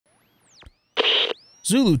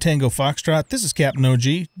Zulu Tango Foxtrot, this is Captain OG.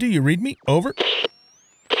 Do you read me? Over.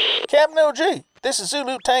 Captain OG, this is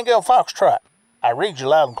Zulu Tango Foxtrot. I read you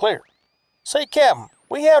loud and clear. Say, Captain,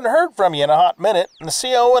 we haven't heard from you in a hot minute, and the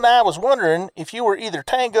CO and I was wondering if you were either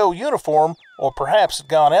Tango uniform or perhaps had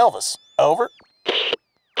gone Elvis. Over.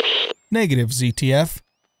 Negative, ZTF.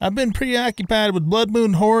 I've been preoccupied with Blood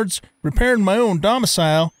Moon hordes, repairing my own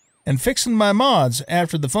domicile, and fixing my mods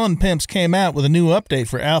after the Fun Pimps came out with a new update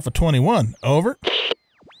for Alpha 21. Over.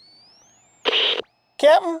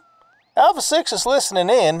 Captain, Alpha 6 is listening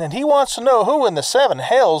in, and he wants to know who in the seven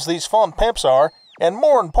hells these Fun Pimps are, and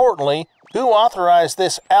more importantly, who authorized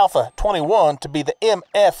this Alpha 21 to be the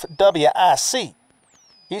MFWIC.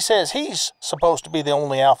 He says he's supposed to be the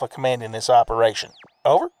only Alpha commanding this operation.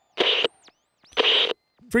 Over.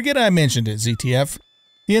 Forget I mentioned it, ZTF.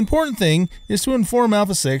 The important thing is to inform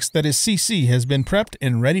Alpha 6 that his CC has been prepped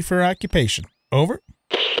and ready for occupation. Over.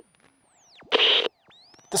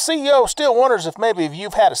 The CEO still wonders if maybe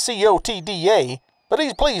you've had a COTDA, but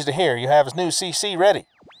he's pleased to hear you have his new CC ready.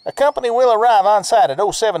 A company will arrive on site at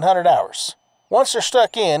 0700 hours. Once they're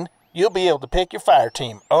stuck in, you'll be able to pick your fire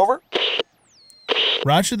team. Over.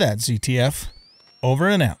 Roger that, ZTF. Over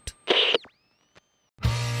and out.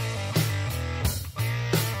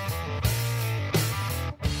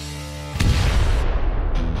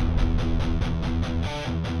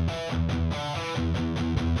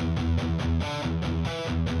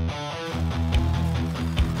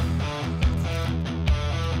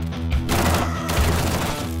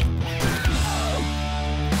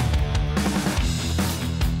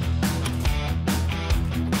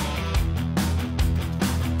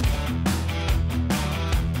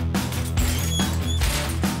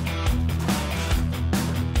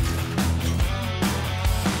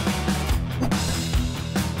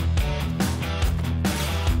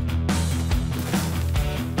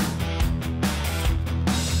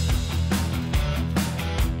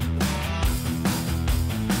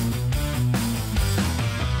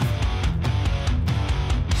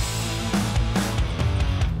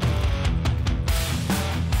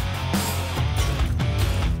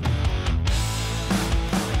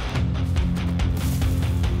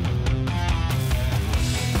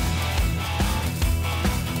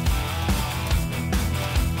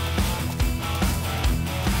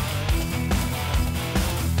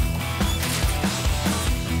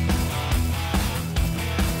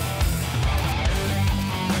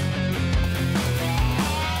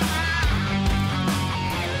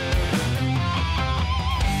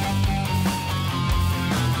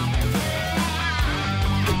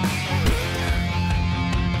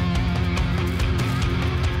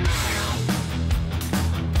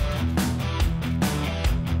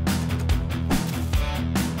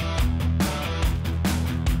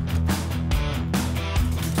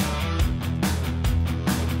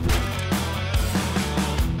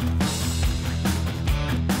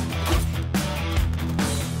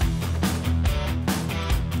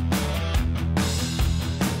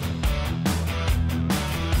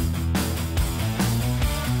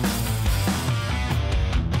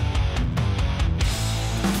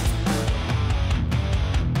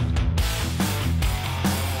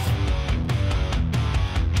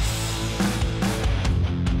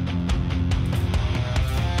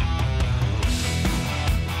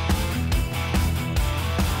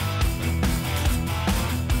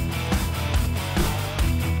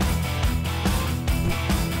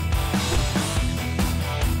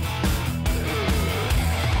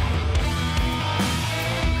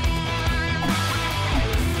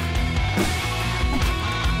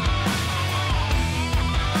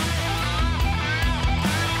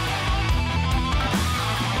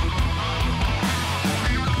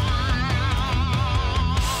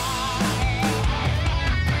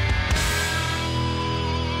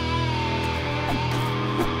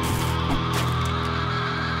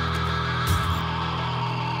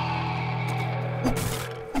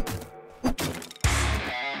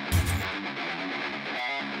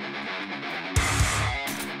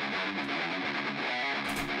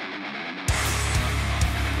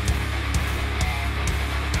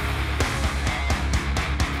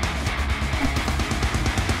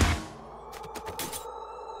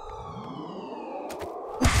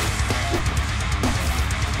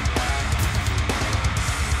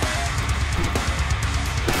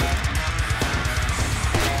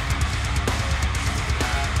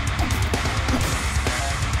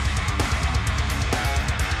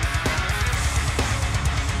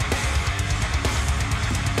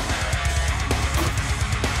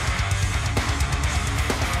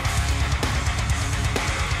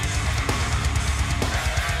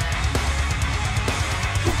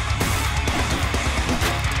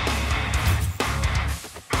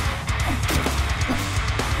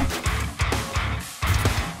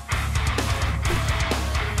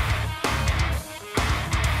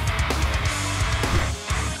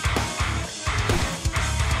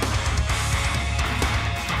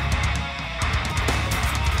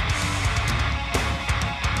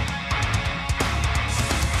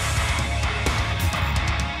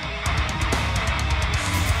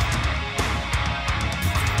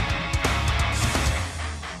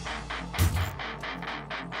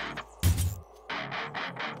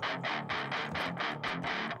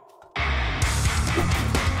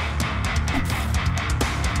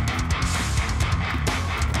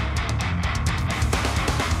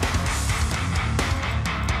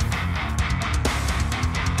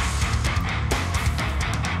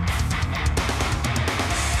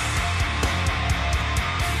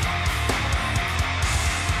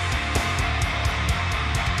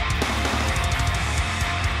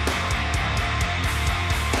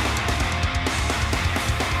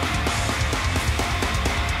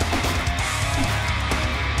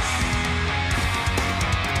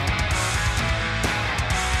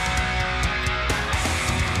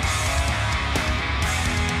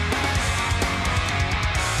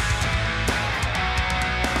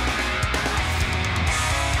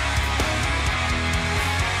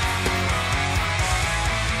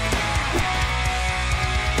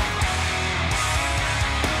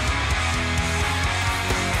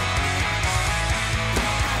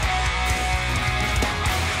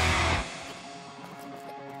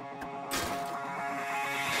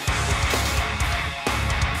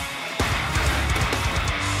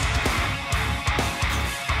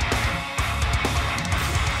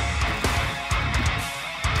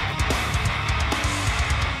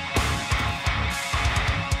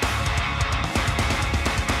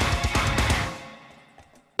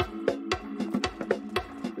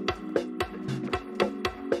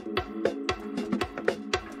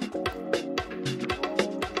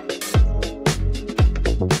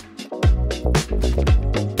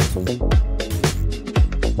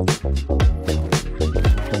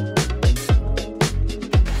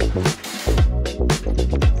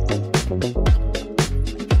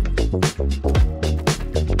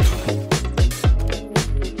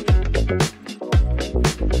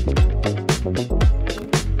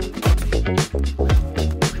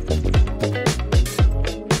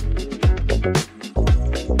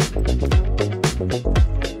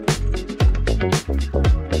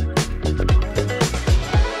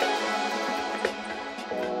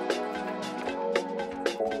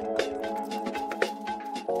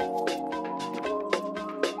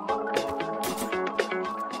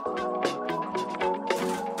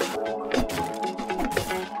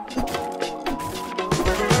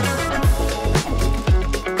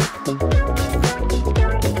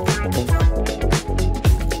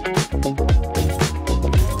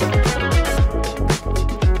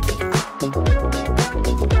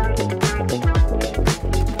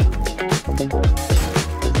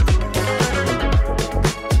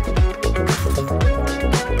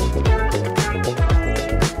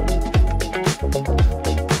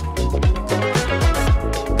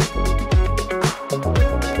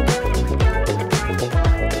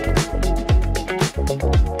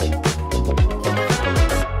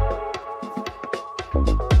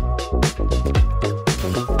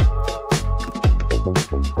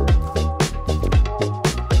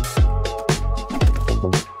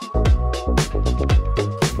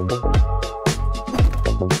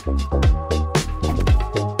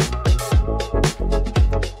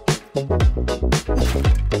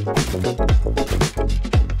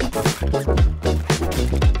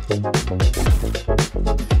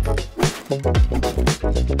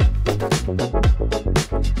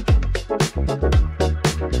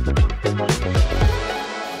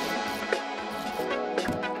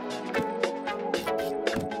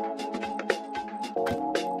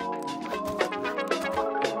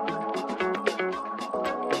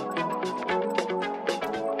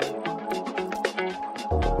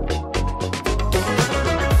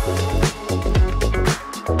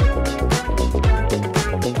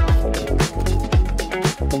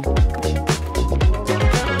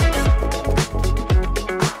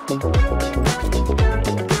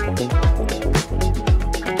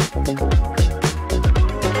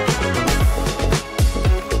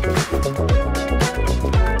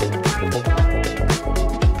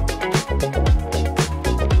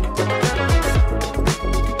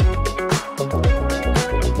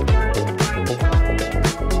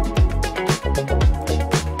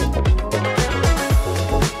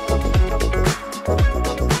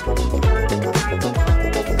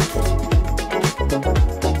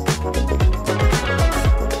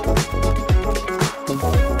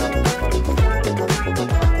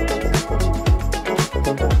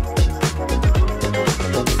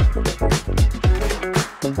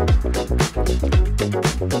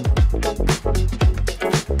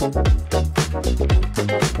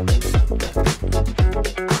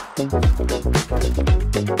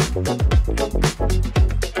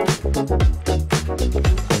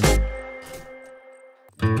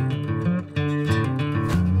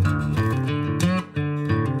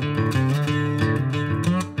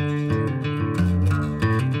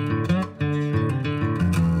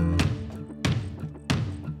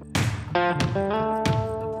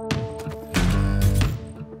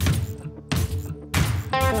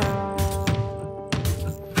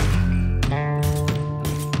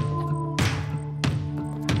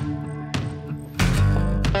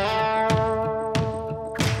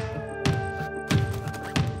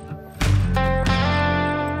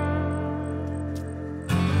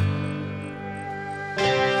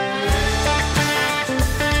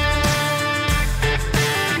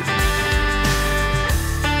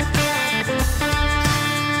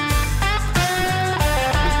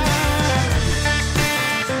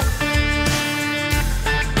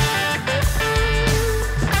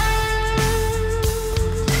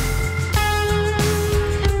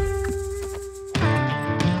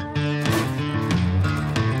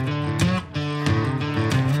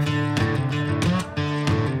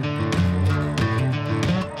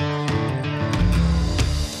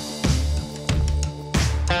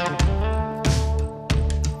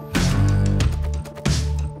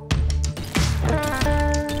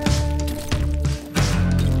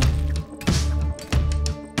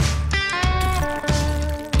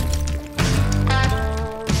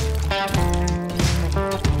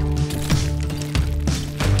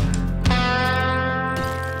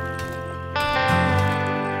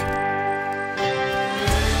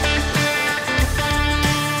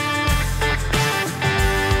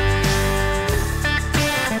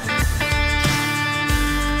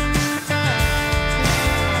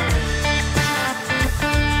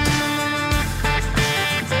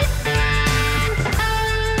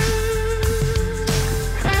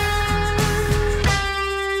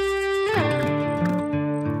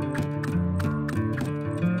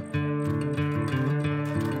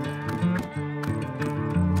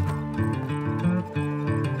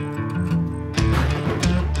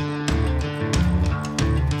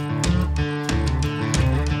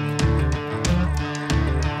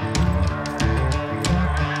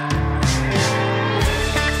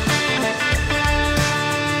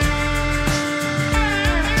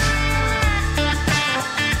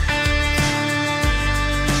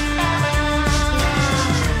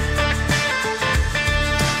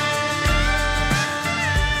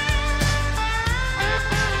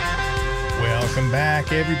 Welcome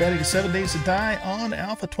back, everybody, to 7 Days to Die on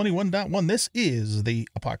Alpha 21.1. This is the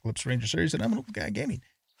Apocalypse Ranger series, and I'm an old guy gaming.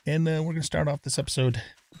 And we're going to start off this episode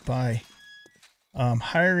by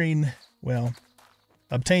obtaining,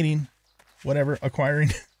 acquiring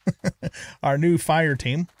our new fire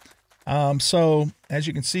team. So, as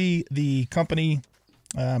you can see, the company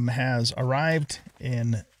has arrived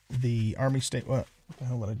in the Army state. What the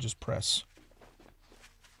hell did I just press?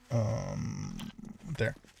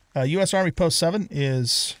 There. U.S. Army Post 7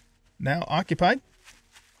 is now occupied.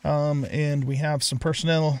 And we have some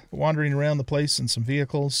personnel wandering around the place and some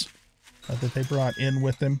vehicles that they brought in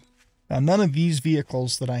with them. None of these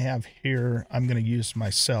vehicles that I have here I'm going to use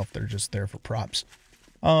myself. They're just there for props.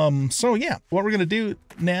 So yeah, what we're going to do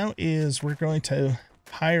now is we're going to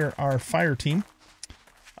hire our fire team.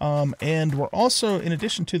 And we're also, in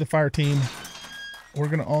addition to the fire team, we're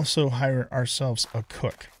going to also hire ourselves a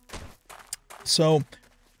cook. So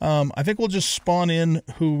I think we'll just spawn in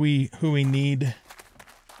who we need.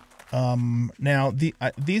 Now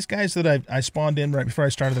these guys that I spawned in right before I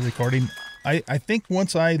started the recording, I think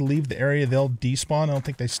once I leave the area, they'll despawn. I don't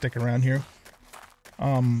think they stick around here.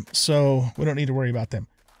 So we don't need to worry about them.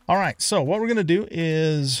 All right. So what we're going to do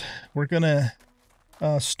is we're going to,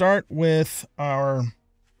 start with our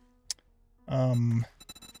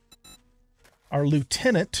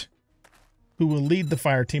lieutenant, who will lead the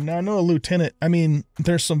fire team. Now, I know a lieutenant, I mean,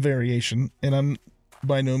 there's some variation, and I'm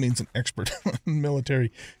by no means an expert in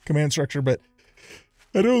military command structure, but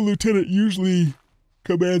I know a lieutenant usually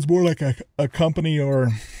commands more like a company or,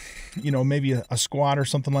 you know, maybe a squad or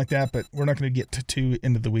something like that, but we're not going to get too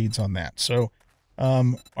into the weeds on that. So,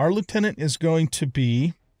 our lieutenant is going to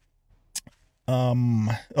be,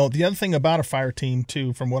 the other thing about a fire team,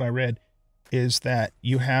 too, from what I read, is that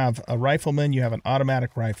you have a rifleman, you have an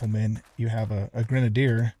automatic rifleman, you have a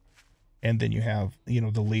grenadier, and then you have, you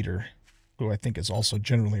know, the leader, who I think is also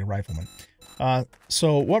generally a rifleman.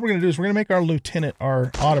 So what we're going to do is we're going to make our lieutenant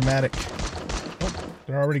our automatic... Oh,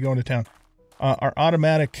 they're already going to town. Our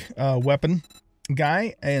automatic weapon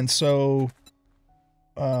guy, and so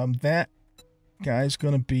that guy's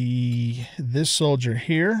going to be this soldier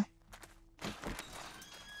here.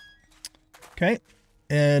 Okay,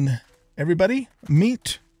 and... everybody,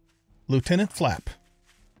 meet Lieutenant Flap.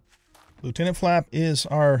 Lieutenant Flap is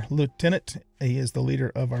our lieutenant. He is the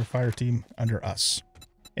leader of our fire team under us.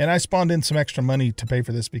 And I spawned in some extra money to pay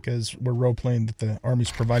for this because we're role-playing that the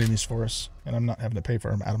Army's providing these for us, and I'm not having to pay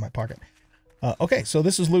for them out of my pocket. Okay, so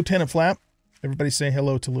this is Lieutenant Flap. Everybody say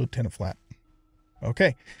hello to Lieutenant Flap.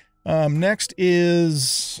 Okay, next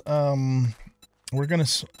is we're going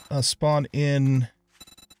to spawn in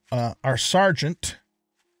our sergeant.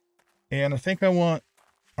 And I think I want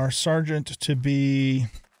our sergeant to be...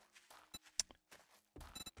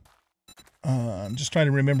 I'm just trying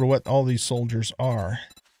to remember what all these soldiers are.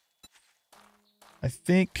 I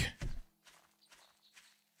think,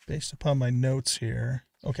 based upon my notes here...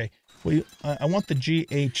 Okay, I want the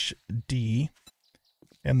GHD.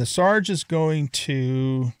 And the Sarge is going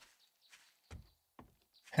to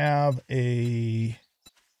have an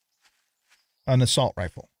assault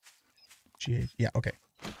rifle. Yeah, okay.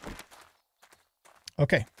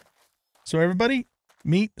 Okay, so everybody,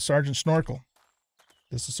 meet Sergeant Snorkel.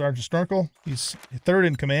 This is Sergeant Snorkel. He's third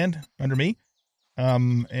in command under me,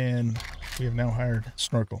 and we have now hired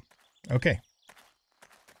Snorkel. Okay,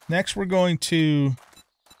 next we're going to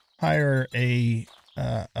hire a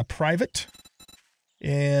private,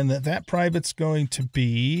 and that private's going to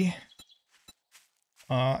be...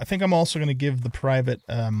 I think I'm also going to give the private...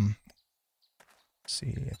 let's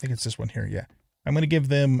see, I think it's this one here, yeah. I'm going to give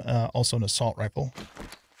them also an assault rifle.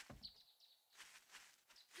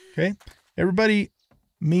 Okay. Everybody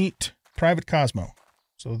meet Private Cosmo.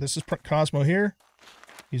 So this is Cosmo here.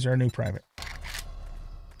 He's our new private.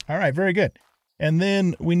 All right. Very good. And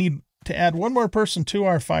then we need to add one more person to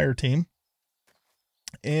our fire team.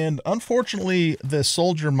 And unfortunately, the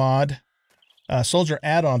soldier mod, soldier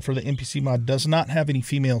add-on for the NPC mod does not have any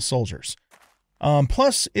female soldiers.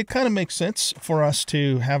 Plus, it kind of makes sense for us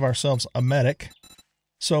to have ourselves a medic.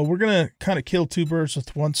 So we're going to kind of kill two birds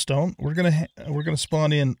with one stone. We're going to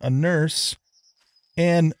spawn in a nurse.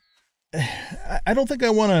 And I don't think I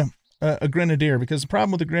want a grenadier, because the problem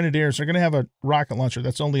with the grenadiers, they're going to have a rocket launcher.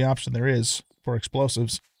 That's the only option there is for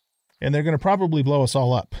explosives. And they're going to probably blow us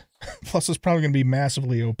all up. Plus, it's probably going to be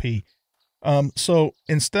massively OP. So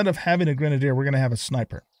instead of having a grenadier, we're going to have a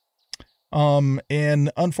sniper.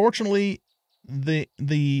 And unfortunately...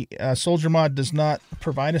 the soldier mod does not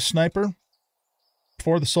provide a sniper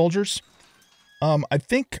for the soldiers. I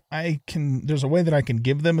think there's a way that I can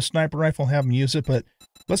give them a sniper rifle and have them use it, but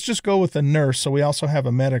let's just go with the nurse, so we also have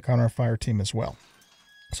a medic on our fire team as well.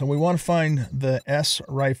 So we want to find the S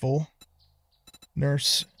rifle,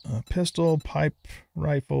 nurse pistol, pipe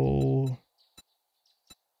rifle,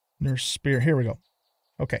 nurse spear. Here we go.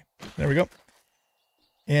 Okay, there we go.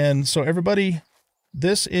 And so everybody,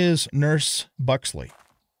 this is Nurse Buxley,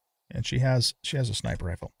 and she has a sniper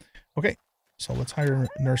rifle. Okay, so let's hire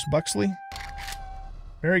Nurse Buxley.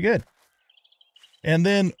 Very good. And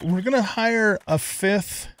then we're going to hire a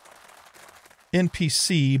 5th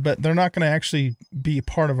NPC, but they're not going to actually be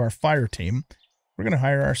part of our fire team. We're going to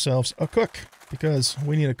hire ourselves a cook, because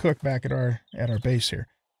we need a cook back at our base here.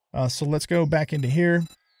 So let's go back into here,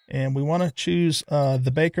 and we want to choose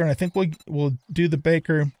the baker, and I think we'll do the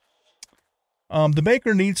baker. The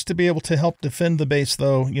baker needs to be able to help defend the base,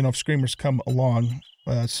 though, you know, if screamers come along.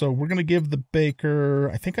 So we're going to give the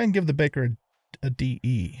baker, I think I can give the baker a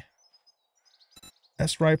DE.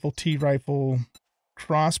 S rifle, T rifle,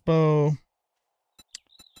 crossbow.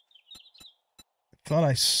 Thought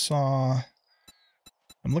I saw,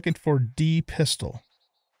 I'm looking for D pistol.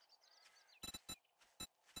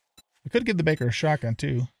 We could give the baker a shotgun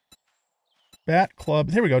too. Bat, club,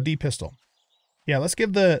 here we go, D pistol. Yeah, let's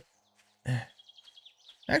give the,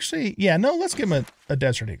 actually, yeah, no, let's give him a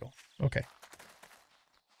Desert Eagle. Okay.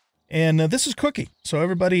 And this is Cookie. So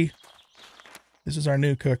everybody, this is our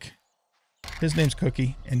new cook. His name's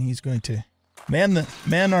Cookie, and he's going to man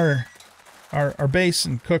our base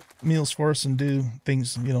and cook meals for us and do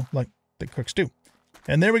things, you know, like the cooks do.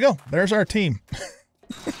 And there we go. There's our team.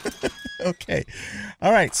 Okay.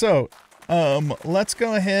 All right. So, let's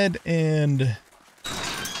go ahead and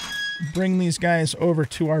bring these guys over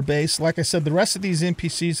to our base. Like I said, the rest of these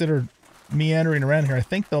NPCs that are meandering around here, I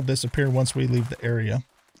think they'll disappear once we leave the area.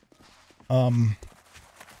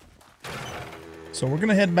 So we're going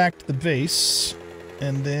to head back to the base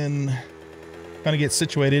and then kind of get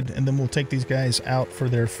situated, and then we'll take these guys out for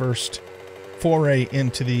their first foray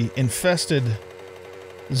into the infested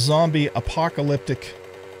zombie apocalyptic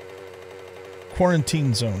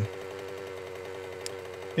quarantine zone.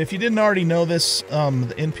 If you didn't already know this,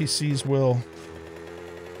 the NPCs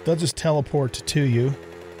they'll just teleport to you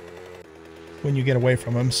when you get away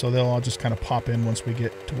from them, so they'll all just kind of pop in once we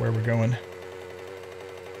get to where we're going.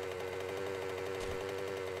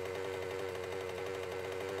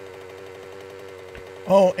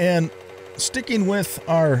 Oh, and sticking with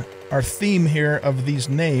our theme here of these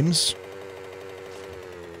names,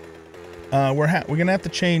 we're gonna have to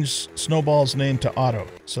change Snowball's name to Otto,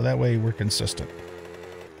 so that way we're consistent.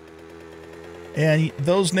 And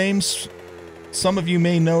those names, some of you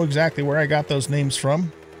may know exactly where I got those names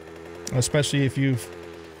from, especially if you've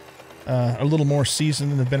a little more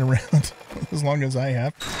seasoned and have been around as long as I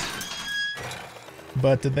have.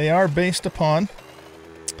 But they are based upon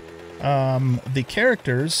the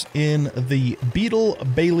characters in the Beetle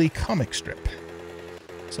Bailey comic strip.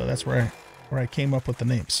 So that's where I came up with the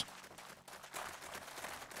names.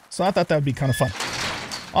 So I thought that would be kind of fun.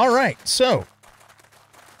 All right, so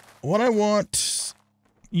what I want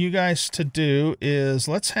you guys to do is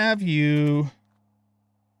let's have you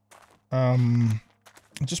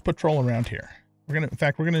just patrol around here. In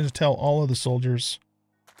fact, we're gonna tell all of the soldiers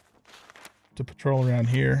to patrol around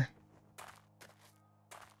here.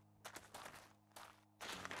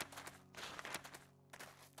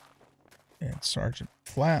 And Sergeant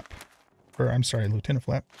Flap, or I'm sorry, Lieutenant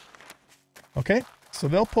Flap. Okay, so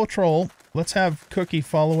they'll patrol. Let's have Cookie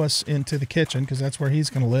follow us into the kitchen, because that's where he's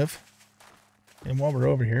going to live. And while we're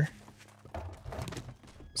over here,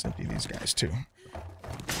 let's empty these guys too.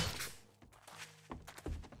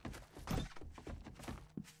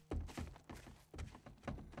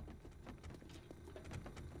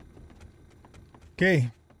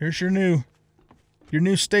 Okay, here's your new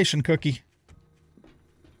station, Cookie.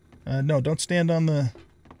 No, don't stand on the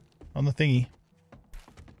thingy.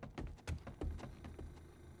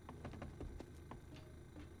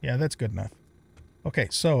 Yeah, that's good enough. Okay,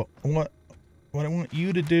 so what I want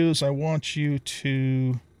you to do is I want you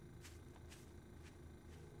to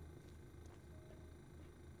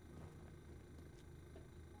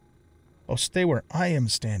stay where I am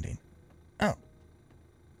standing. Oh.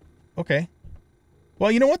 Okay.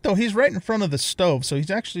 Well, you know what though? He's right in front of the stove, so he's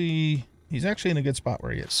actually in a good spot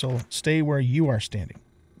where he is. So stay where you are standing.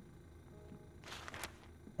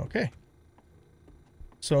 Okay.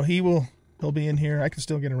 So he'll be in here. I can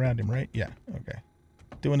still get around him, right? Yeah. Okay.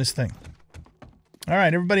 Doing his thing. All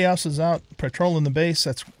right. Everybody else is out patrolling the base.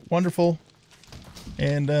 That's wonderful.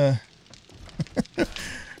 And, okay.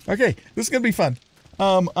 This is going to be fun.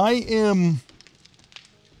 I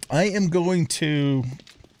I am going to,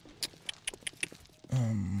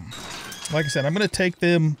 like I said, I'm going to take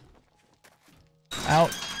them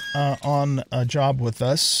out on a job with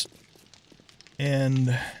us.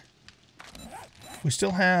 And we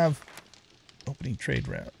still have opening trade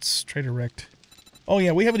routes. Trader wrecked. Oh,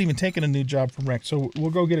 yeah, we haven't even taken a new job from wreck. So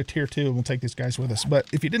we'll go get a tier 2 and we'll take these guys with us. But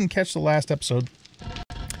if you didn't catch the last episode,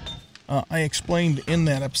 I explained in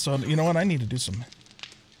that episode, you know what, I need to do some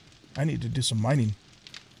mining.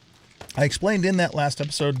 I explained in that last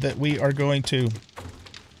episode that we are going to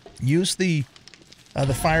use the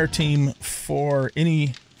fire team for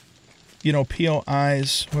any, you know,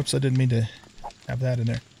 POIs. Whoops, I didn't mean to have that in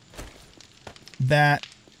there. That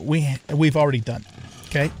we've already done.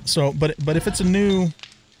 Okay, so but if it's a new,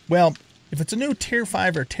 well, if it's a new tier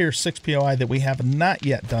 5 or tier 6 POI that we have not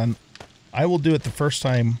yet done, I will do it the first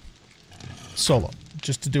time solo,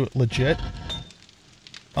 just to do it legit.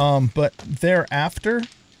 But thereafter,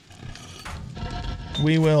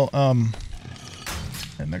 we will, and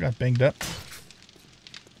I got banged up.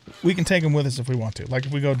 We can take them with us if we want to. Like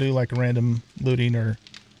if we go do like a random looting or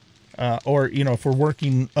you know, if we're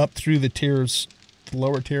working up through the tiers, the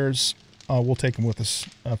lower tiers, we'll take them with us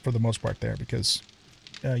for the most part there because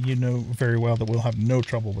you know very well that we'll have no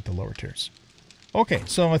trouble with the lower tiers. Okay,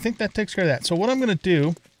 so I think that takes care of that. So what I'm going to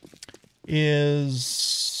do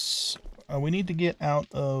is we need to get out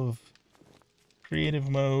of creative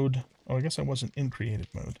mode. Oh, I guess I wasn't in creative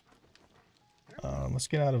mode. Let's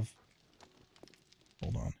get out of...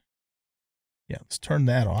 Hold on. Yeah, let's turn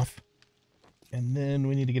that off. And then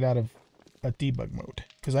we need to get out of a debug mode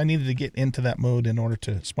because I needed to get into that mode in order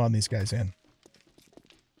to spawn these guys in.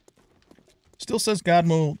 Still says God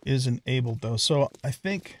mode is enabled though, so I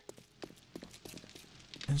think...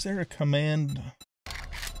 Is there a command?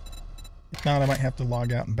 If not, I might have to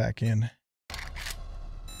log out and back in.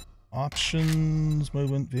 Options,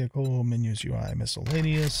 movement, vehicle, menus, UI,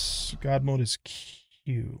 miscellaneous. God mode is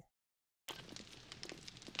Q.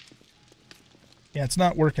 Yeah, it's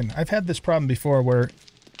not working. I've had this problem before where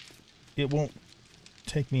it won't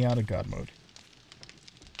take me out of God mode.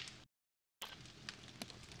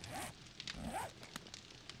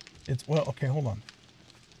 It's, well, okay, hold on.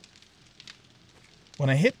 When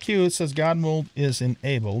I hit Q, it says God mode is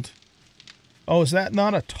enabled. Oh, is that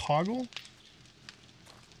not a toggle?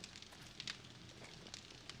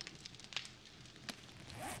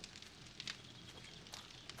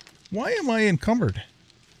 Why am I encumbered?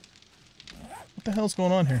 What the hell's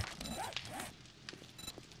going on here?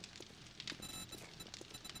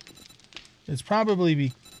 It's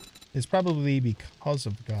probably because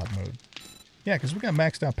of God mode. Yeah, because we got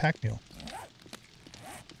maxed out pack mule.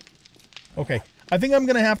 Okay, I think I'm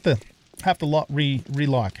gonna have to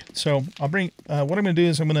relog. So I'll bring what I'm gonna do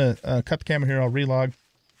is I'm gonna cut the camera here. I'll relog,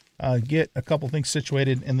 get a couple things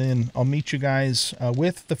situated, and then I'll meet you guys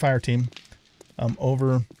with the fire team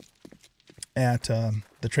over at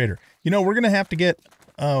the trader. You know, we're gonna have to get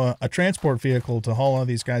a transport vehicle to haul all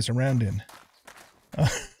these guys around in.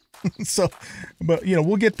 So, but you know,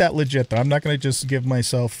 we'll get that legit though. I'm not gonna just give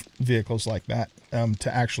myself vehicles like that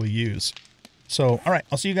to actually use. So, all right,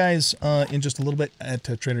 I'll see you guys in just a little bit at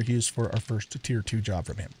Trader Hugh's for our first tier 2 job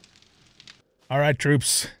from him. All right,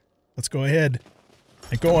 troops, let's go ahead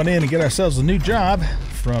and go on in and get ourselves a new job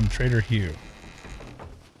from Trader Hugh.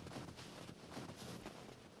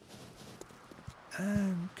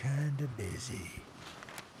 I'm kind of busy.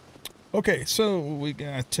 Okay, so we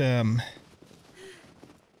got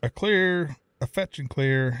a clear, a fetch and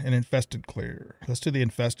clear, an infested clear. Let's do the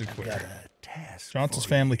infested clear. Got a task Johnson's for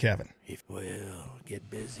family you. cabin. If we'll get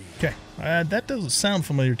busy. Okay, that doesn't sound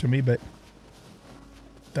familiar to me, but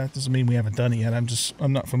that doesn't mean we haven't done it yet.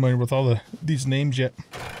 I'm not familiar with all these names yet.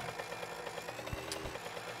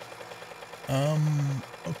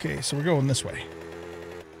 Okay, so we're going this way.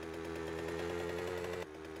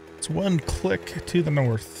 It's one click to the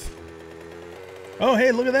north. Oh,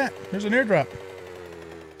 hey, look at that. There's an airdrop.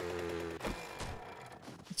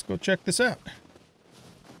 Let's go check this out.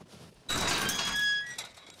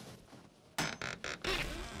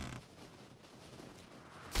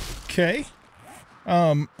 Okay.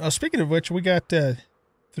 Speaking of which, we got 2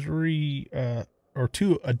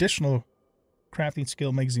 additional crafting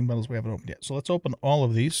skill magazine bundles we haven't opened yet. So let's open all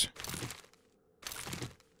of these.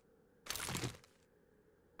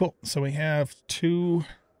 Cool. So we have 2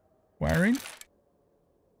 wiring,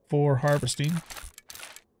 4 harvesting,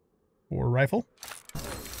 4 rifle,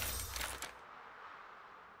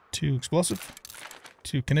 2 explosive,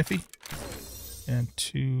 2 kniffy, and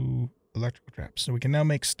 2 electrical traps. So we can now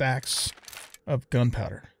make stacks of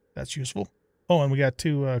gunpowder. That's useful. Oh, and we got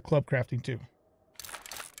 2 club crafting too.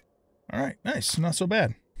 All right, nice. Not so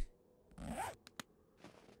bad.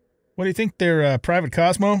 What do you think there, Private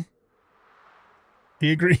Cosmo?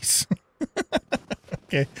 He agrees.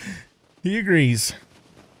 Okay. He agrees.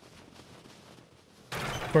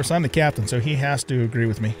 Of course, I'm the captain, so he has to agree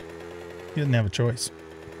with me. He doesn't have a choice.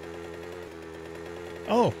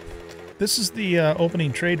 Oh, this is the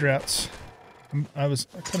opening trade routes. I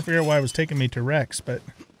couldn't figure out why it was taking me to Rex, but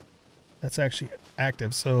that's actually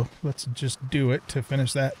active, so let's just do it to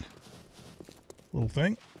finish that little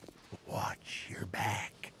thing. Watch your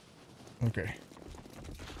back. Okay.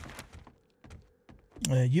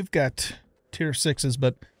 You've got tier 6s,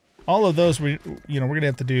 but all of those we're gonna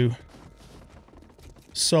have to do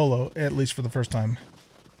solo, at least for the first time,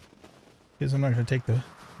 because I'm not gonna take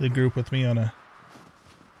the group with me on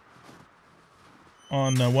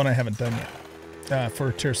one I haven't done yet.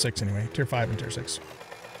 For tier 6 anyway, tier 5 and tier 6,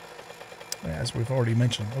 as we've already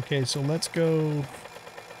mentioned. Okay, so let's go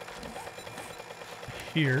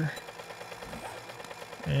here,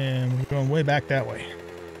 and we're going way back that way.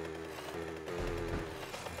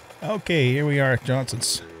 Okay, here we are at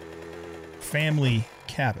Johnson's family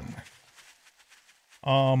cabin.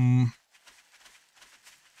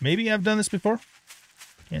 Maybe I've done this before.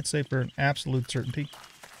 Can't say for an absolute certainty.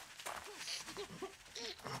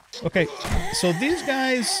 Okay, so these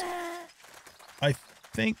guys, I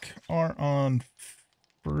think, are on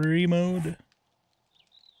free mode.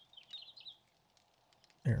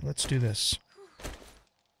 Here, let's do this.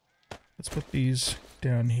 Let's put these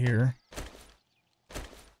down here.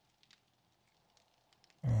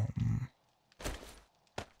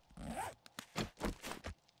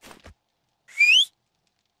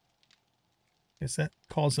 Guess that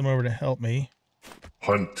calls them over to help me.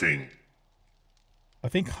 Hunting. I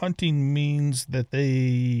think hunting means that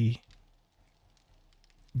they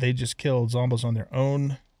just kill zombies on their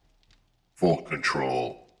own. Full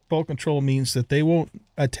control. Full control means that they won't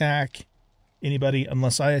attack anybody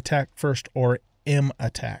unless I attack first or am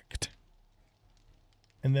attacked.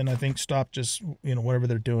 And then I think stop just, whatever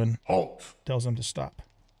they're doing. Halt. Tells them to stop.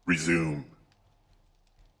 Resume.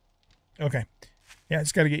 Okay. Yeah, I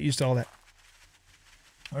just got to get used to all that.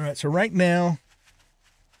 All right, so right now,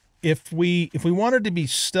 if we wanted to be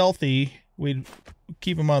stealthy, we'd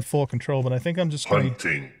keep them on full control, but I think I'm just going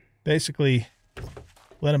to basically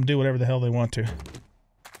let them do whatever the hell they want to.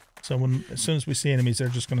 So as soon as we see enemies, they're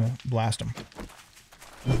just going to blast them.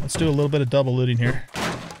 Let's do a little bit of double looting here.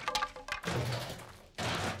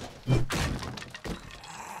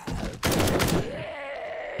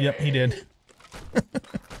 Yep, he did.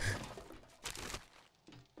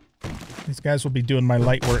 These guys will be doing my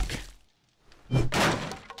light work.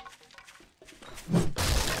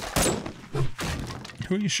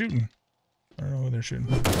 Who are you shooting? I don't know who they're shooting.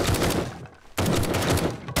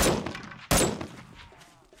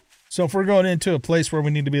 So if we're going into a place where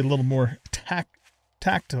we need to be a little more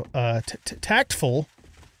tactful. The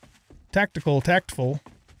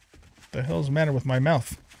hell's the matter with my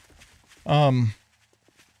mouth? Then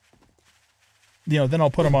I'll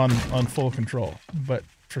put them on full control. But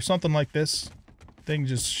for something like this, they can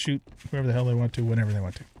just shoot whoever the hell they want to, whenever they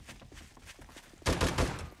want to.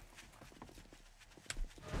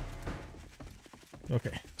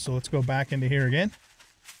 Okay, so let's go back into here again.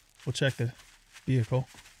 We'll check the vehicle.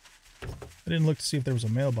 I didn't look to see if there was a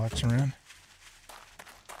mailbox around.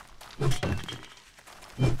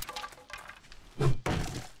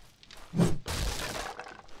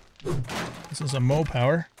 This is a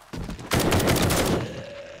Mopower.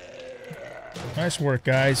 Nice work,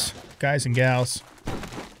 guys. Guys and gals.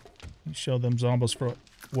 You show them zombies for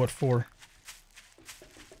what for.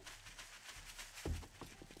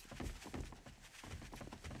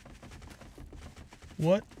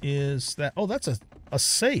 What is that? Oh, that's a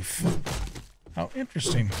safe. How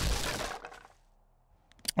interesting.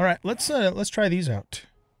 All right, let's try these out.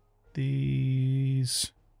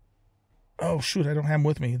 These. Oh shoot, I don't have them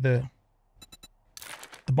with me. The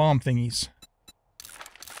bomb thingies.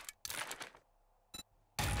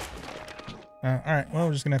 All right, well,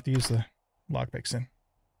 we're just gonna have to use the lockpicks then.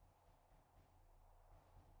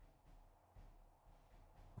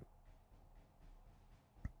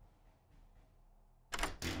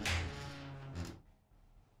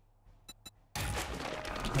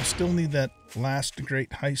 I still need that last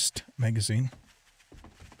great heist magazine.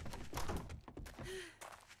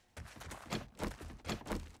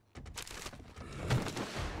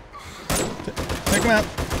 Take him out.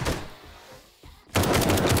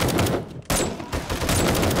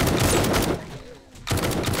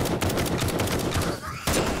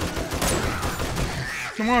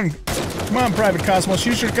 Come on, Private Cosmos,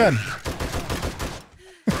 use your gun.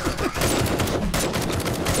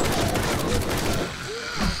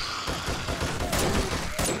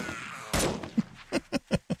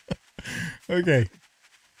 Okay.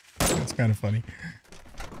 That's kind of funny.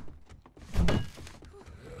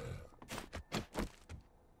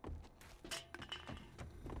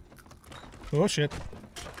 Oh, shit.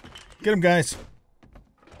 Get him, guys.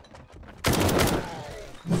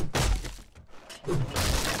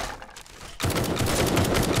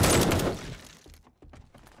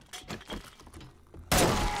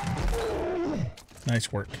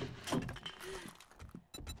 Nice work.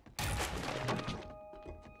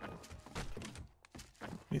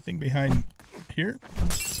 Anything behind here?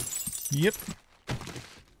 Yep.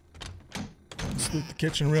 Let's loot the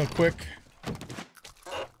kitchen real quick.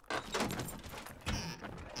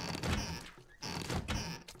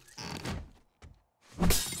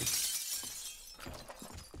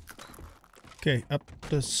 Okay, up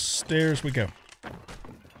the stairs we go.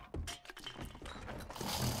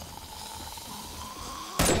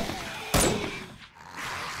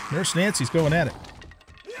 Nurse Nancy's going at it.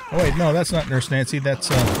 Oh wait, no, that's not Nurse Nancy. That's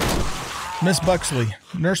Miss Buxley.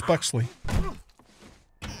 Nurse Buxley.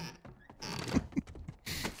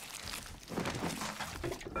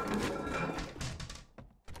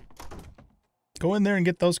 Go in there and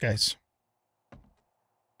get those guys.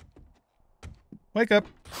 Wake up.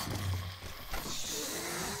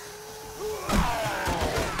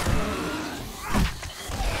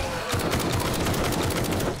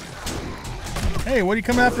 Hey, what are you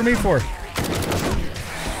coming after me for?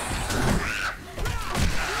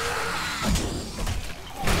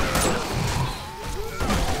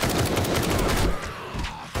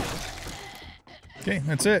 Okay,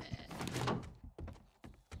 that's it.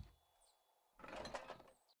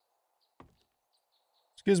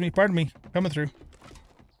 Excuse me, pardon me. Coming through.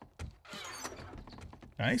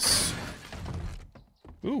 Nice.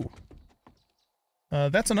 Ooh.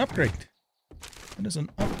 That's an upgrade. That is an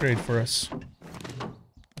upgrade for us.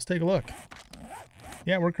 Let's take a look.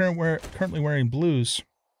 Yeah, we're currently wearing blues.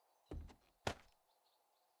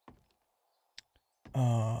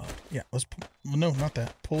 Yeah, let's... No, not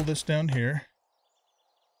that. Pull this down here.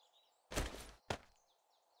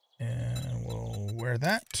 And we'll wear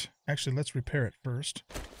that. Actually, let's repair it first.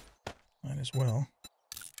 Might as well.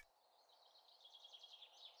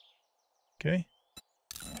 Okay.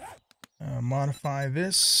 Modify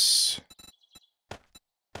this.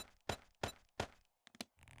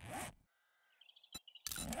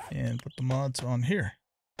 And put the mods on here.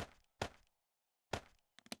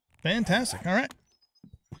 Fantastic. All right.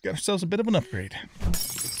 We got ourselves a bit of an upgrade.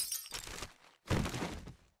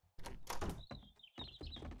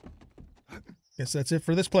 Guess that's it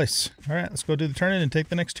for this place. All right, let's go do the turn-in and take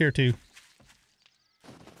the next tier 2.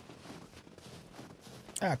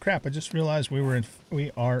 Ah, crap. I just realized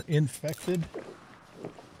we are infected.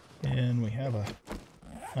 And we have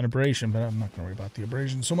an abrasion, but I'm not going to worry about the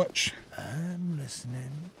abrasion so much. I'm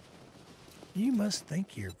listening. You must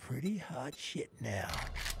think you're pretty hot shit now.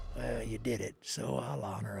 Well, you did it, so I'll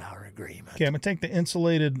honor our agreement. Okay, I'm going to take the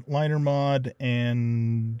insulated liner mod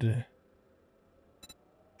and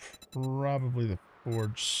probably the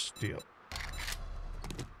forged steel.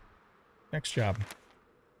 Next job.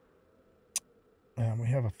 We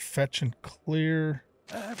have a fetch and clear.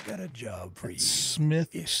 I've got a job for you. Smith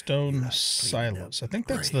Stone Silos. I think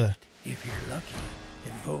that's the... If you're lucky,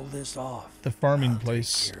 and pull this off. The farming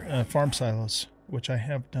place, farm silos, which I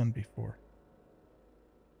have done before.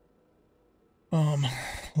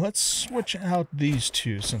 Let's switch out these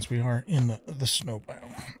two since we are in the snow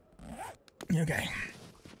biome. Okay,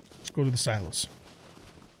 let's go to the silos.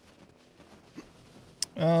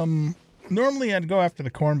 Normally I'd go after the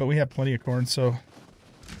corn, but we have plenty of corn, so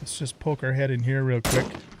let's just poke our head in here real quick.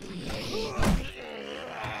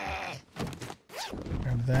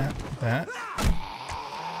 Grab that.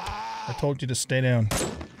 I told you to stay down.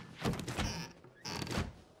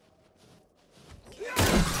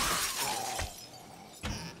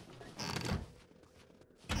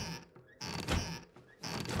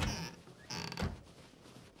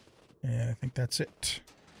 And I think that's it.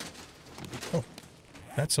 Oh,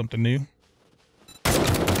 that's something new.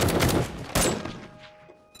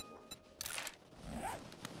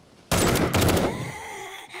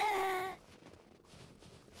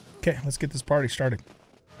 Okay, let's get this party started.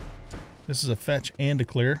 This is a fetch and a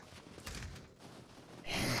clear.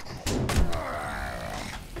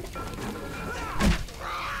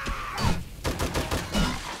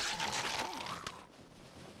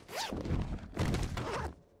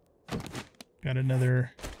 Got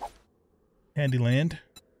another handy land.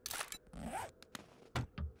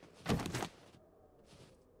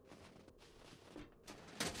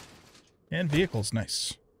 And vehicles,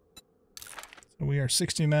 nice. So we are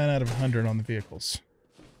 69 out of 100 on the vehicles.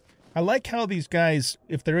 I like how these guys,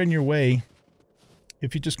 if they're in your way,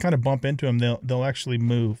 if you just kind of bump into them, they'll actually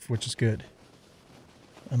move, which is good.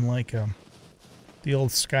 Unlike the old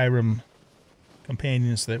Skyrim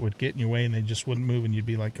companions that would get in your way and they just wouldn't move and you'd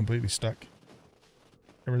be like completely stuck.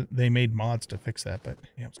 They made mods to fix that, but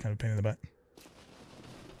yeah, it's kind of a pain in the butt.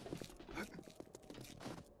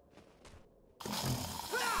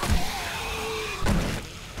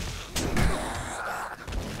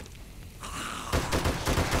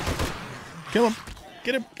 Kill him!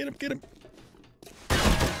 Get him! Get him! Get him!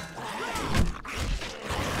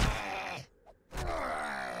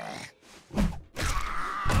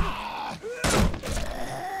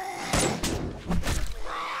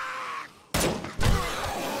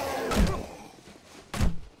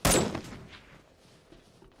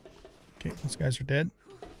 Okay, those guys are dead.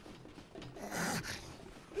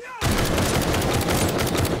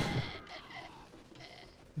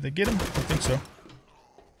 Did they get him? I think so.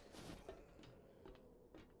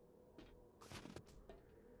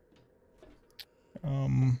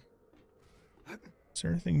 Is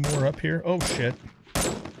there anything more up here? Oh shit.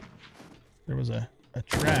 There was a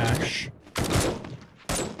trash.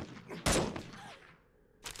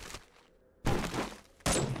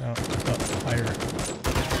 Up higher.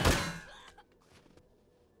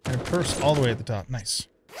 And a purse all the way at the top. Nice.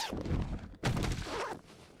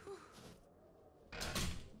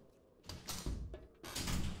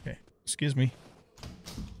 Okay. Excuse me.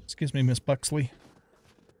 Excuse me, Miss Buxley.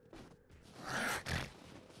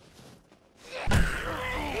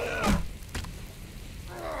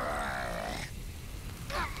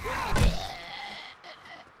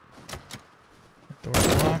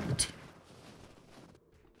 Door's locked.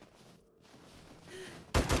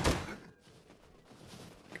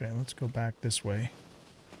 Okay, let's go back this way.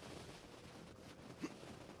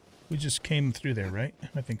 We just came through there, right?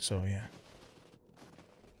 I think so, yeah.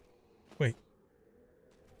 Wait.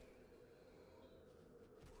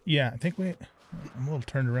 Yeah, I think I'm a little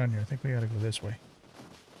turned around here. I think we gotta go this way.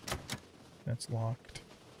 That's locked.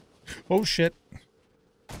 Oh, shit.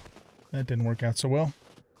 That didn't work out so well.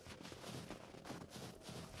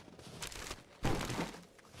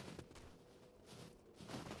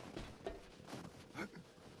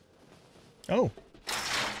 Oh.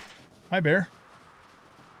 Hi, bear.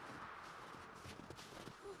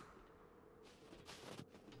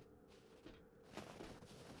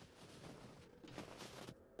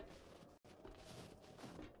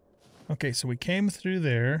 Okay, so we came through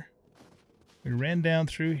there. We ran down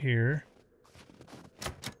through here.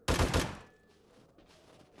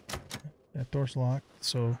 That door's locked,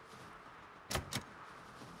 so...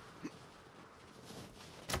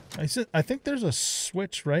 I think there's a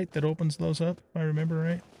switch, right, that opens those up, if I remember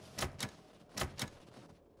right.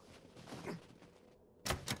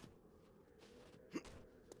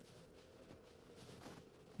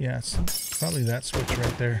 Yeah, it's probably that switch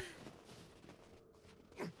right there.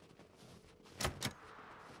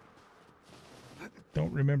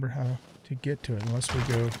 Don't remember how to get to it unless we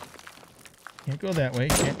go... Can't go that way,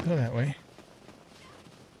 can't go that way.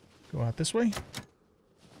 Go out this way.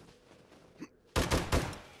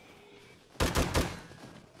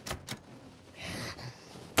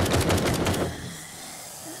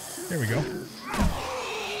 There we go.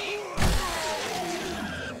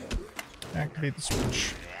 Activate the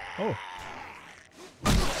switch. Oh.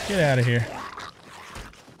 Get out of here.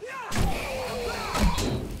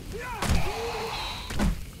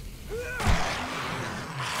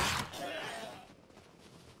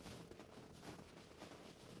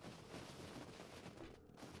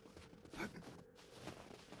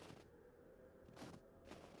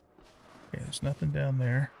 Okay, there's nothing down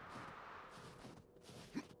there.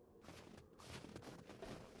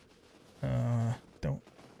 Don't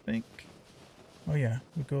think... Oh yeah,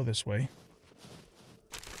 we'll go this way.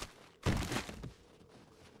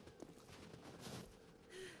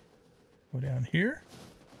 Go down here.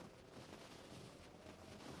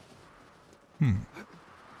 Oh,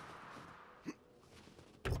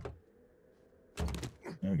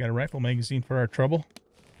 we got a rifle magazine for our trouble.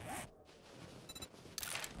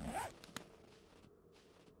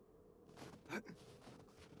 Okay,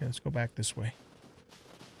 let's go back this way.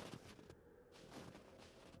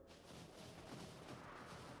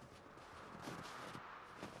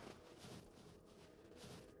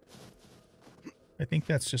 I think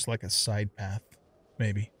that's just like a side path,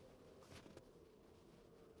 maybe.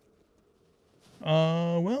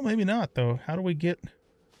 Well, maybe not, though. How do we get...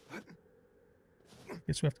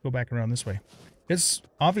 Guess we have to go back around this way. It's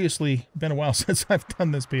obviously been a while since I've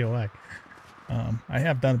done this POI. I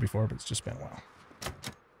have done it before, but it's just been a while.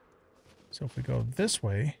 So if we go this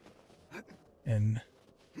way, and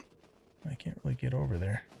I can't really get over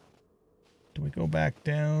there. Do we go back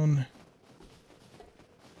down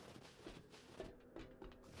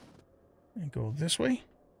and go this way?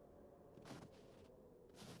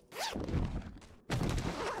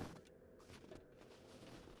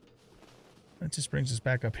 That just brings us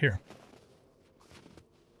back up here.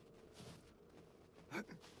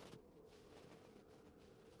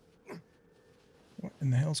 What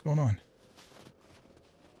in the hell's going on?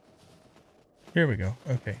 Here we go.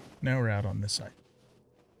 Okay, now we're out on this side.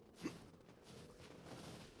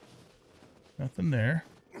 Nothing there.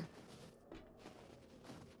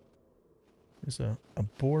 There's a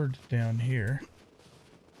board down here.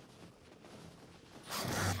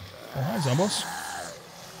 Oh, hi, Zombos.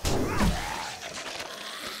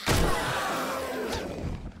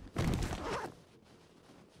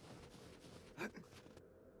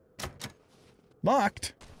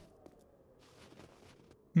 Locked?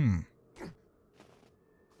 Hmm.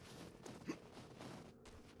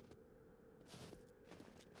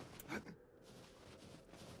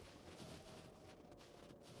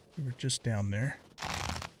 We were just down there.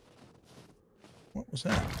 What was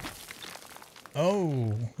that?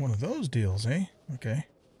 Oh, one of those deals, eh? Okay.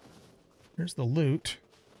 Here's the loot.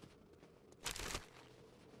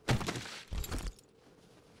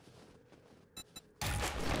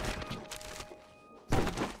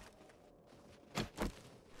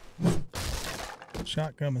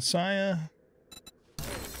 Shotgun Messiah.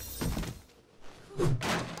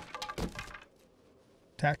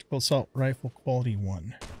 Tactical assault rifle quality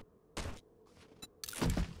 1.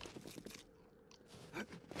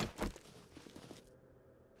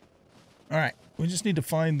 Alright, we just need to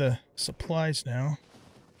find the supplies now.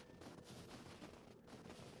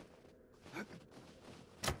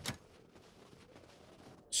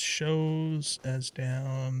 Shows as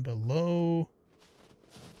down below.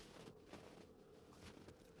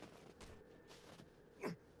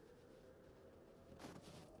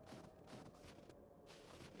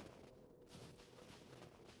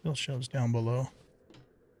 Still shows down below.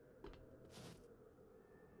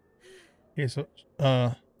 Okay, so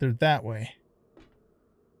they're that way.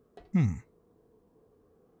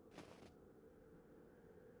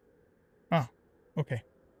 Ah, okay.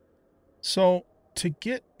 So to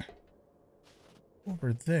get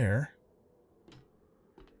over there,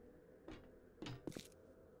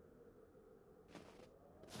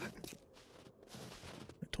 I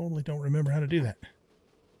totally don't remember how to do that.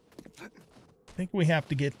 I think we have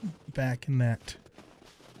to get back in that.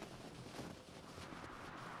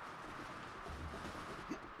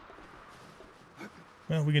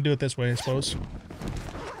 Well, we can do it this way, I suppose.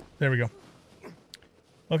 There we go.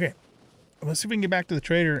 Okay. Let's see if we can get back to the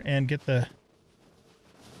trader and get the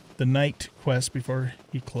night quest before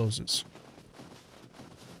he closes.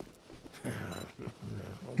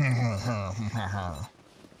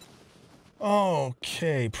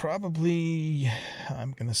 Okay, probably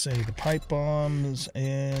I'm gonna say the pipe bombs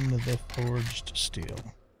and the forged steel.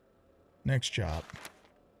 Next job.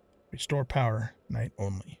 Restore power, night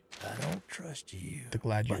only. I don't trust you. The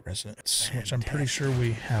Gladiator residence, which I'm pretty sure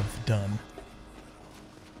we have done.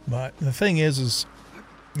 But the thing is,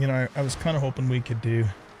 you know, I was kind of hoping we could do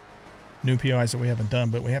new POIs that we haven't done,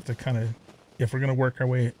 but we have to kind of, if we're going to work our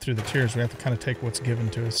way through the tiers, we have to kind of take what's given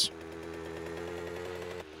to us.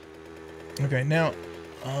 Okay, now,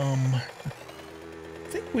 I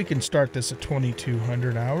think we can start this at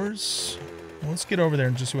 2,200 hours. Well, let's get over there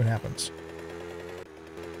and just see what happens.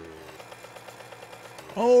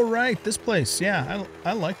 All right, this place. Yeah,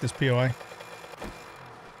 I like this POI.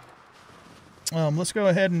 Let's go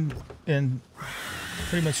ahead and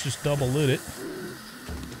pretty much just double loot it.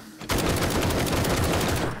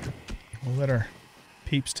 We'll let our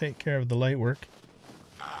peeps take care of the light work.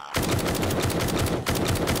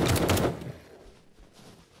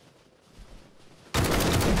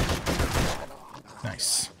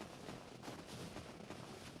 Nice.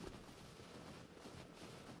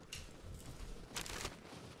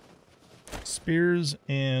 Spears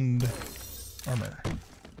and armor.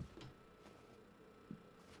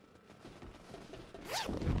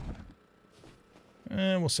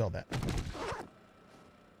 And we'll sell that.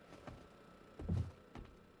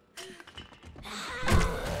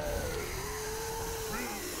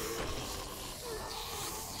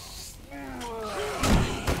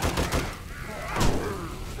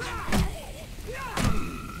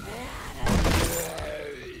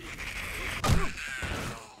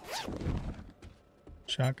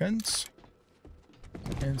 Shotguns.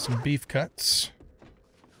 And some beef cuts.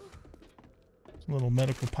 There's a little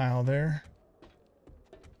medical pile there.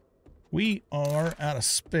 We are out of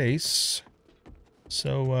space.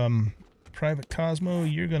 So, Private Cosmo,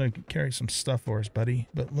 you're going to carry some stuff for us, buddy.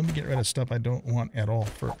 But let me get rid of stuff I don't want at all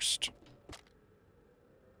first.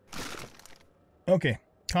 Okay,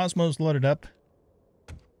 Cosmo's loaded up.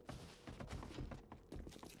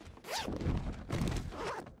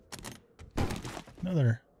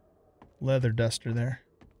 Another leather duster there.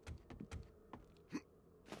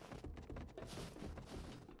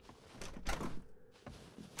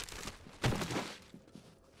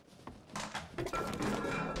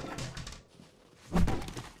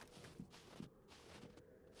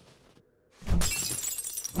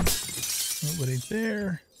 Nobody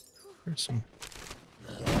there. There's some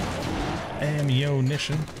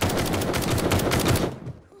ammunition.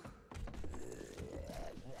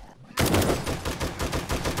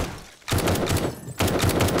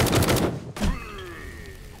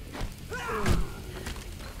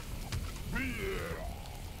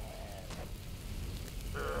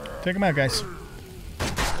 Take them out, guys.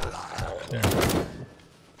 There.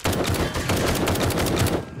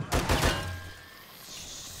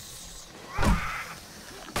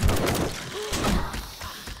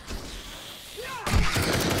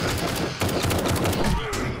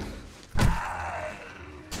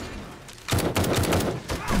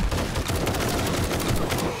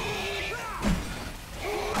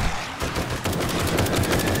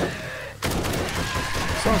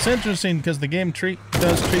 So it's interesting because the game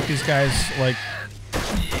does treat these guys like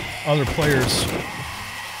other players.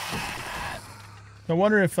 I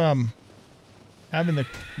wonder if having the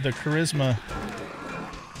charisma,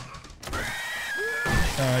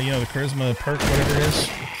 you know, the charisma perk, whatever it is,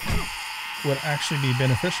 would actually be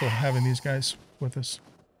beneficial having these guys with us.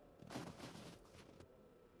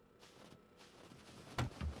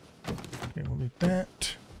 Okay, we'll leave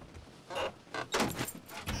that.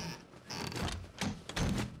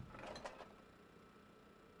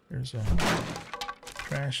 There's a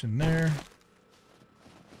trash in there.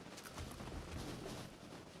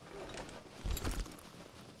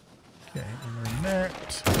 Okay, we'll learn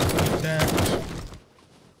that. Keep that.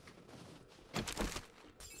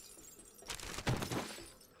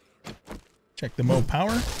 Check the Mo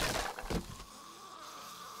Power.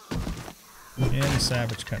 And the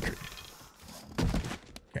Savage Country.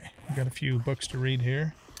 Okay, we got a few books to read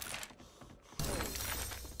here.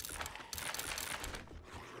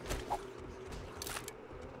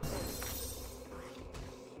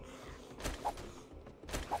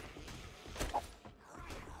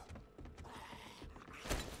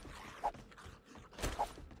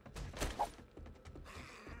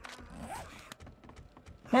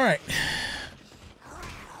 All right.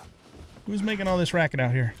 Who's making all this racket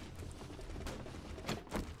out here?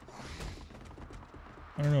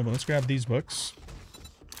 I don't know, but let's grab these books.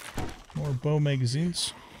 More bow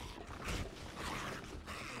magazines.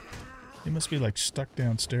 They must be like stuck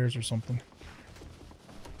downstairs or something.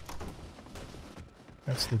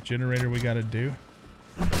 That's the generator we gotta do.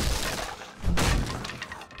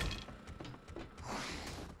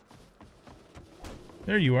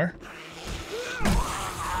 There you are.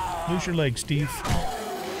 Lose your leg, Steve.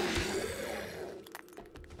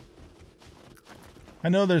 I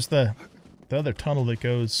know there's the other tunnel that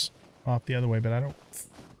goes off the other way, but I don't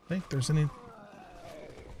think there's any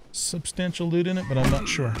substantial loot in it, but I'm not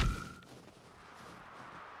sure.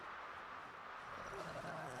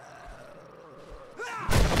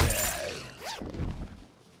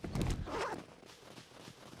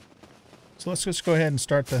 So let's just go ahead and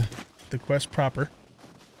start the quest proper.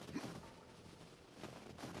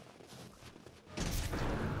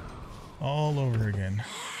 All over again.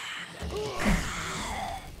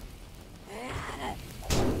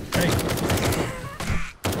 Hey!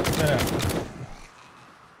 Get that out.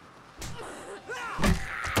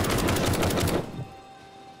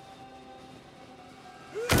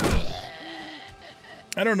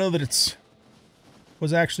 I don't know that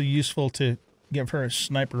was actually useful to give her a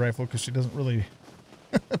sniper rifle because she doesn't really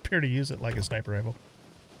appear to use it like a sniper rifle.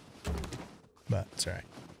 But it's alright.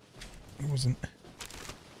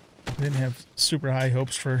 I didn't have super high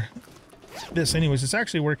hopes for this anyways. It's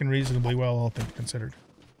actually working reasonably well, all things considered.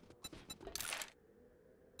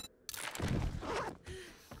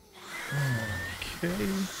 Okay.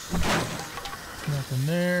 Nothing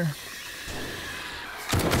there.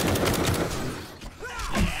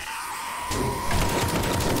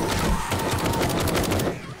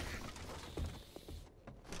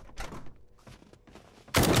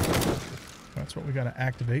 That's what we gotta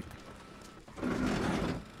activate.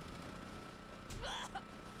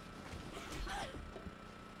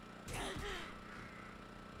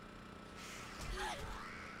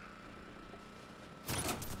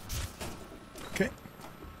 Okay,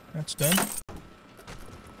 that's done.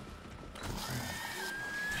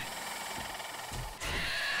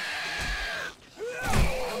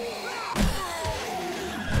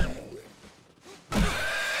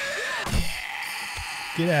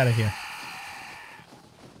 get out of here.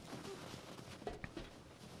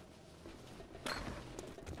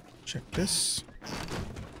 Check this.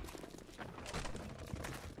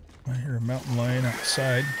 I hear a mountain lion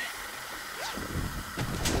outside.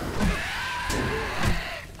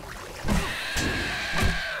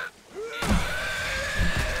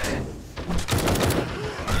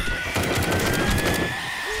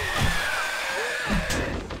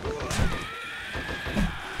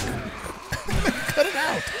 Cut it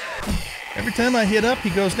out. Every time I hit up, he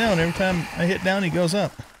goes down. Every time I hit down, he goes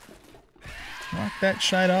up. Knock that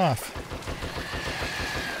shite off.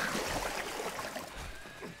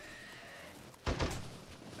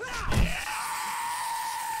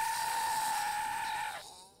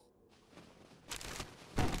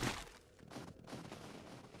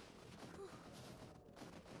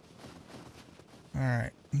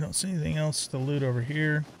 Alright, don't see anything else to loot over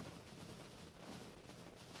here.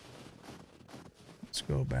 Let's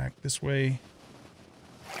go back this way.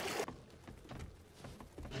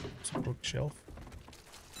 It's a bookshelf.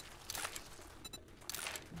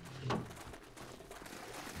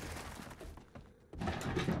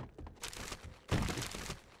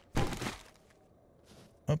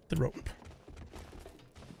 Up the rope.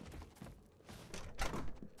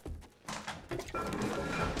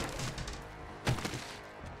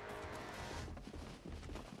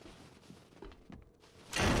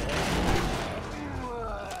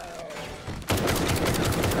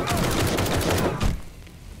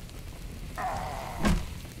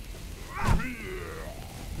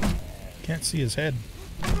 Can't see his head.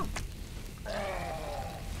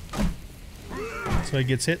 So he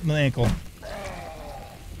gets hit in the ankle.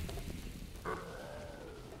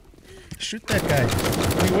 Shoot that guy.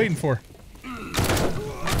 What are you waiting for?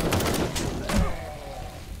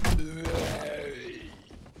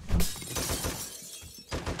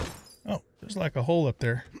 Oh, there's like a hole up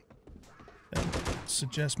there. That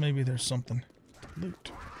suggests maybe there's something.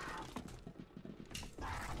 Loot.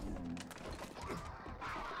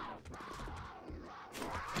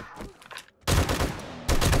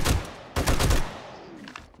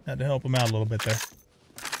 Had to help him out a little bit there.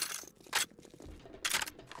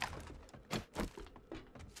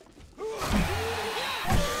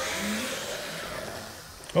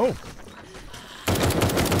 Oh!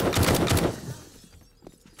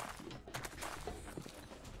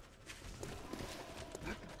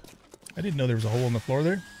 I didn't know there was a hole in the floor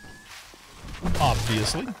there.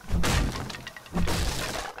 Obviously.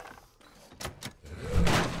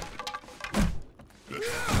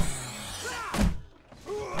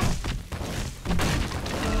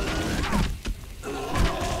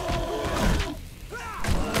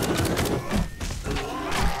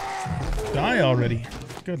 Die already.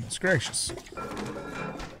 Goodness gracious.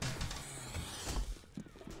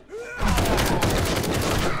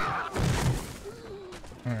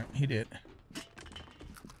 Alright, he did.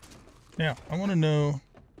 Now, I want to know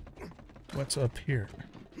what's up here.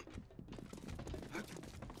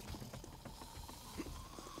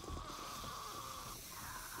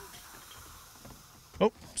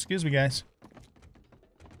 Oh, excuse me, guys.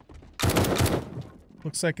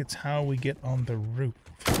 Looks like it's how we get on the roof.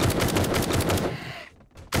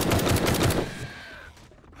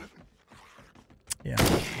 Yeah,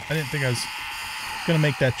 I didn't think I was gonna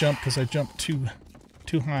make that jump because I jumped too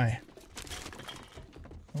high.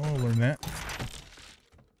 I'll learn that.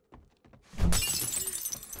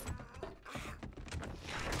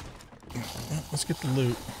 Well, let's get the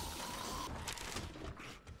loot.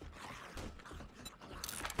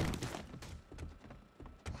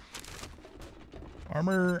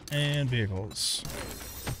 Armor and vehicles.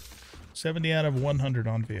 70 out of 100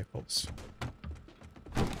 on vehicles.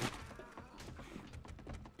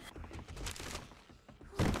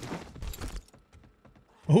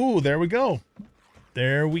 Ooh, there we go.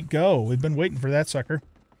 There we go. We've been waiting for that sucker.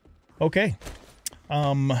 Okay.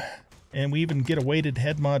 And we even get a weighted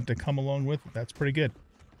head mod to come along with it. That's pretty good.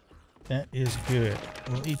 That is good.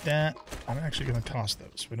 We'll eat that. I'm actually going to toss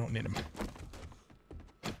those. We don't need them.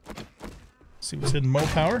 See what's in Mo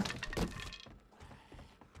Power.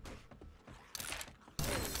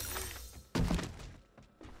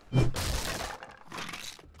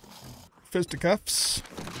 Fisticuffs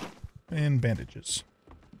and bandages.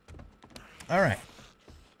 All right.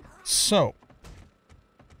 So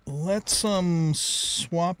let's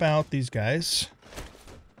swap out these guys.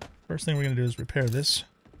 First thing we're going to do is repair this.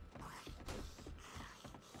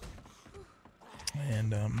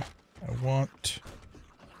 And I want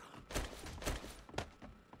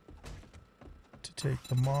to take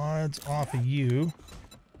the mods off of you.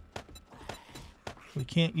 We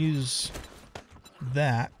can't use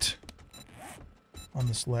that. on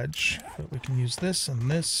the sledge. But we can use this and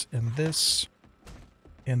this and this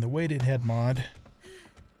and the weighted head mod.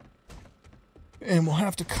 And we'll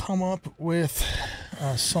have to come up with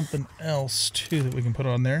something else too that we can put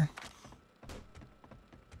on there.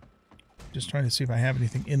 Just trying to see if I have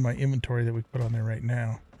anything in my inventory that we can put on there right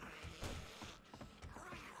now.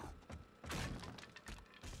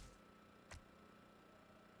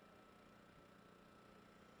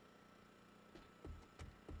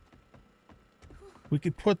 We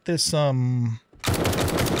could put this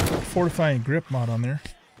fortifying grip mod on there.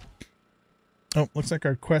 Oh, looks like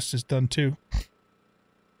our quest is done too.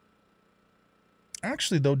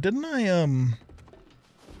 Actually, though, didn't I,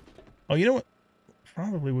 oh, you know what?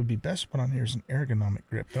 Probably would be best to put on here is an ergonomic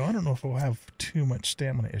grip, though. I don't know if we'll have too much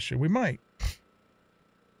stamina issue. We might.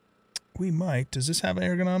 We might. Does this have an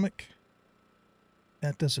ergonomic?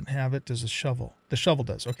 That doesn't have it. Does the shovel? The shovel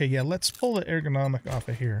does. Okay, yeah, let's pull the ergonomic off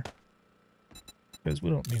of here. Because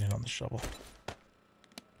we don't need it on the shovel.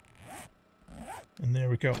 And there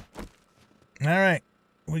we go. All right.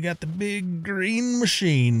 We got the big green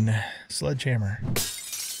machine. Sledgehammer.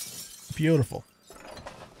 Beautiful.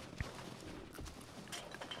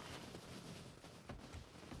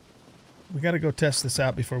 We got to go test this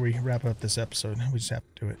out before we wrap up this episode. We just have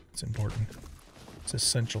to do it. It's important. It's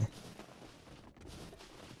essential.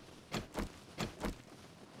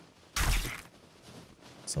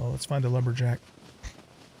 So let's find a lumberjack.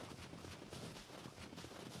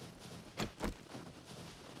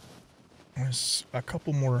 There's a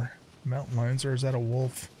couple more mountain lions, or is that a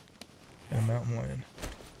wolf and a mountain lion?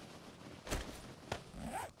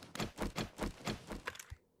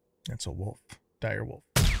 That's a wolf. Dire wolf.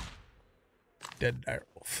 Dead dire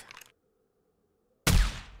wolf.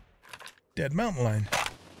 Dead mountain lion.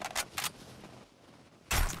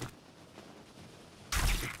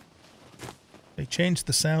 They changed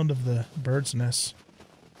the sound of the bird's nest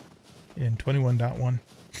in 21.1.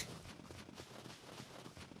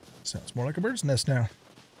 Sounds more like a bird's nest now.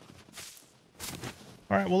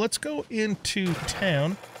 Alright, well, let's go into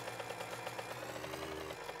town.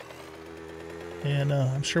 And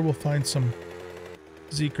I'm sure we'll find some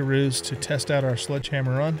Zikaroos to test out our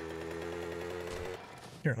sledgehammer on.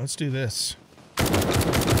 Here, let's do this.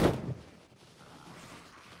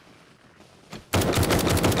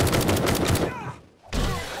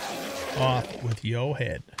 Off with your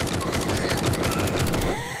head.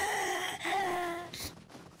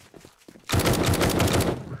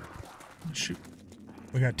 Shoot.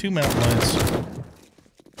 We got two mountain lions.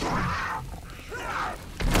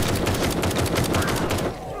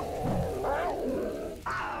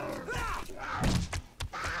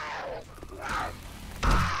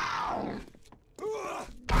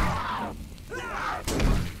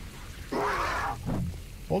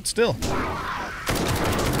 Hold still.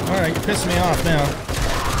 Alright, you're pissing me off now.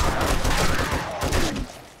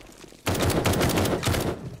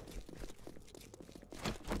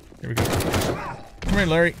 Here we go. Come here,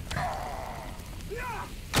 Larry.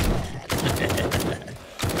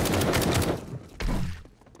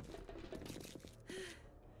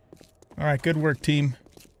 Alright, good work, team.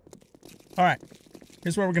 Alright,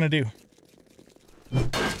 here's what we're gonna do. We're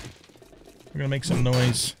gonna make some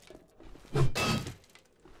noise.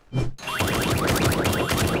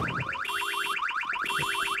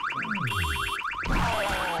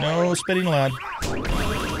 No spitting loud.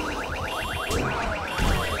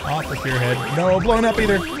 Off with your head. No blowing up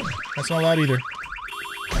either. That's not loud either.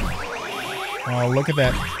 Oh, look at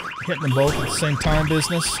that. Hitting them both at the same time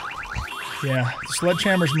business. Yeah, the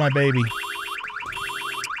sledgehammer's my baby.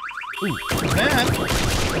 Ooh, that,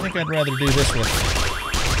 I think I'd rather do this with.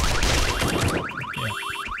 Yeah.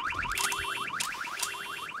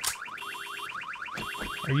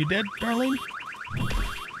 Are you dead, Darlene?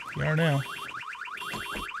 You are now.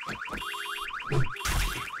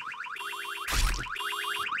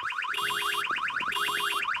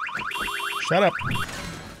 Shut up.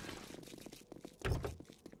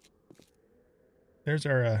 There's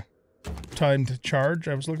our time to charge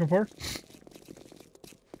I was looking for.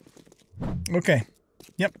 Okay.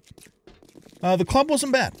 Yep. The club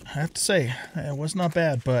wasn't bad, I have to say. It was not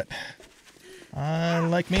bad, but I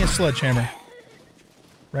like me a sledgehammer.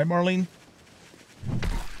 Right, Marlene?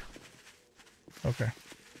 Okay.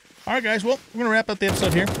 Alright, guys. Well, we're going to wrap up the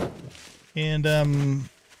episode here. And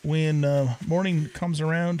when morning comes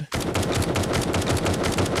around,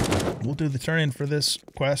 we'll do the turn-in for this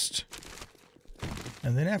quest.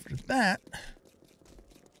 And then after that,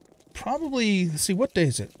 probably, let's see, what day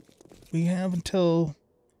is it? We have until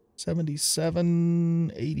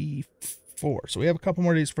 77/84. So we have a couple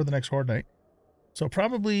more days for the next Horde Night. So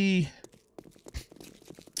probably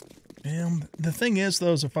And the thing is,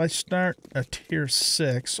 though, is if I start a tier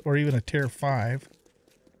 6 or even a tier 5,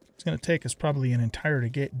 it's going to take us probably an entire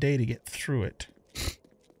day to get through it.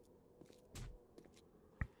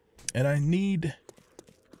 And I need...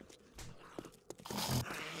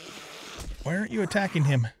 Why aren't you attacking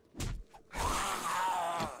him?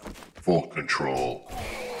 Full control.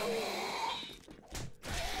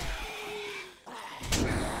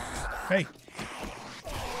 Hey.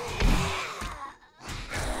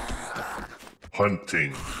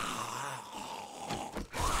 Hunting.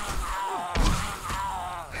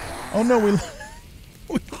 Oh no, we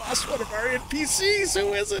lost one of our NPCs.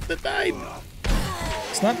 Who is it that died?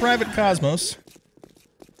 It's not Private Cosmos.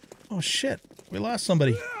 Oh shit, we lost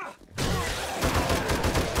somebody.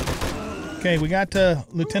 Okay, we got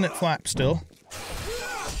Lieutenant Flap still.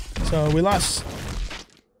 So we lost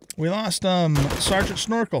Sergeant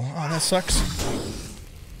Snorkel. Oh, that sucks.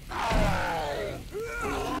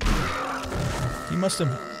 He must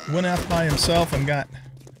have went out by himself and got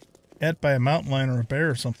ate by a mountain lion or a bear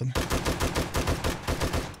or something.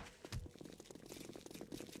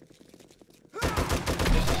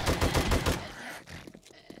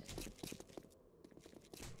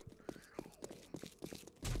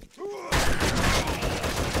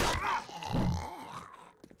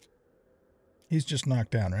 He's just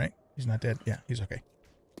knocked down, right? He's not dead. Yeah, he's okay.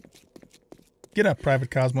 Get up, Private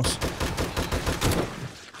Cosmos.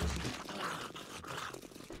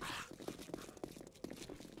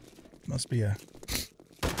 Must be a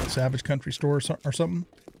Savage Country store or something.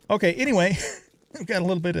 Okay, anyway, we got a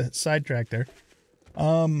little bit of sidetrack there.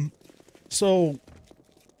 So,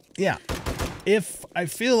 yeah. If I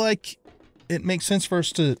feel like it makes sense for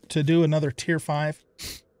us to do another tier 5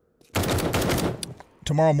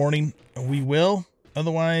 tomorrow morning, we will.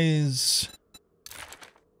 Otherwise,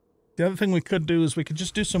 the other thing we could do is we could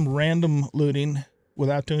just do some random looting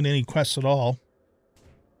without doing any quests at all.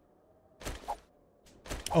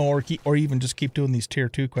 Or even just keep doing these tier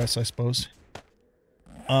 2 quests, I suppose.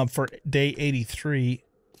 For day 83,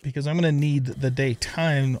 because I'm going to need the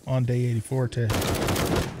daytime on day 84 to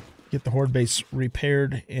get the horde base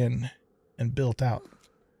repaired and built out.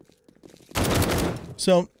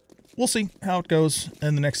 So we'll see how it goes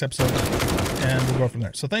in the next episode, and we'll go from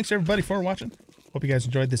there. So thanks everybody for watching. Hope you guys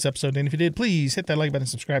enjoyed this episode, and if you did, please hit that like button and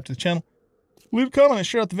subscribe to the channel. Leave a comment and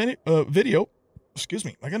share out the video. Excuse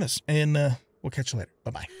me, my goodness. And we'll catch you later.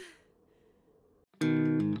 Bye-bye.